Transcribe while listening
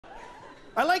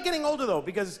I like getting older, though,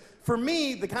 because for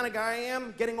me, the kind of guy I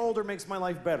am, getting older makes my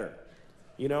life better.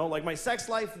 You know, like my sex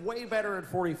life, way better at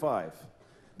 45.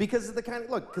 Because of the kind of,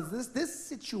 look, because this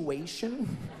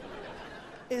situation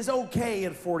is okay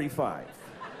at 45.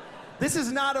 This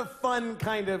is not a fun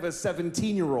kind of a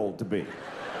 17-year-old to be.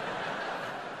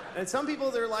 And some people,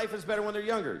 their life is better when they're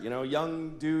younger. You know,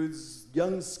 young dudes,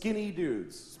 young skinny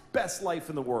dudes. Best life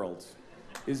in the world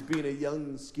is being a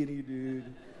young skinny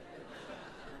dude.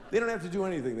 They don't have to do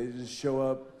anything. They just show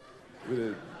up with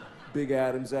a big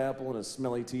Adam's apple and a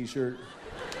smelly t-shirt.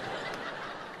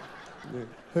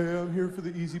 Hey, I'm here for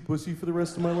the easy pussy for the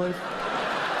rest of my life.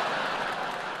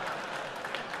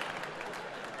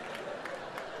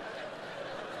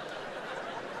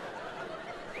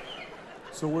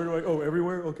 So where do I, oh,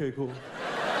 everywhere? Okay, cool.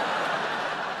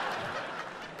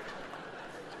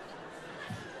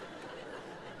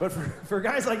 But for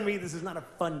guys like me, this is not a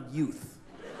fun youth.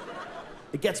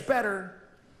 It gets better.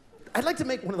 I'd like to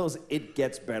make one of those it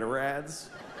gets better ads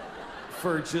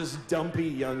for just dumpy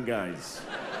young guys.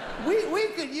 We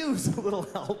could use a little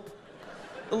help,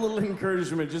 a little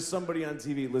encouragement, just somebody on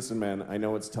TV. Listen, man, I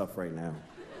know it's tough right now.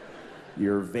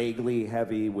 You're vaguely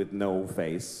heavy with no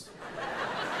face.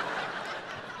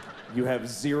 You have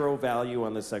zero value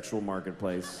on the sexual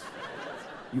marketplace.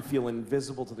 You feel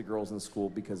invisible to the girls in school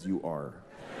because you are.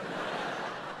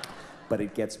 But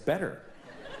it gets better.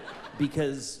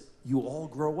 Because you all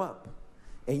grow up.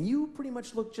 And you pretty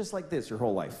much look just like this your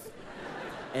whole life.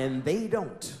 And they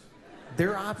don't.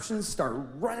 Their options start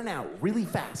running out really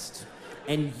fast.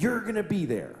 And you're gonna be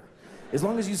there. As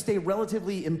long as you stay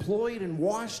relatively employed and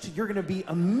washed, you're gonna be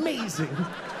amazing.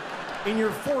 In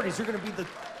your 40s, you're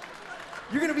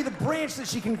gonna be the branch that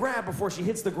she can grab before she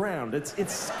hits the ground. It's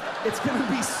gonna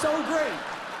be so great.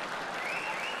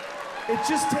 It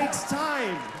just takes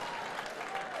time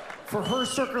for her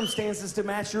circumstances to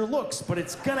match your looks, but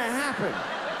it's gonna happen.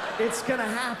 It's gonna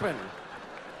happen.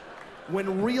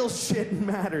 When real shit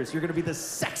matters, you're gonna be the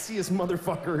sexiest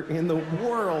motherfucker in the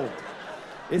world.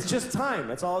 It's just time,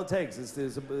 that's all it takes.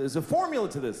 There's a formula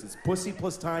to this. It's pussy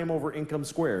plus time over income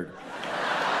squared.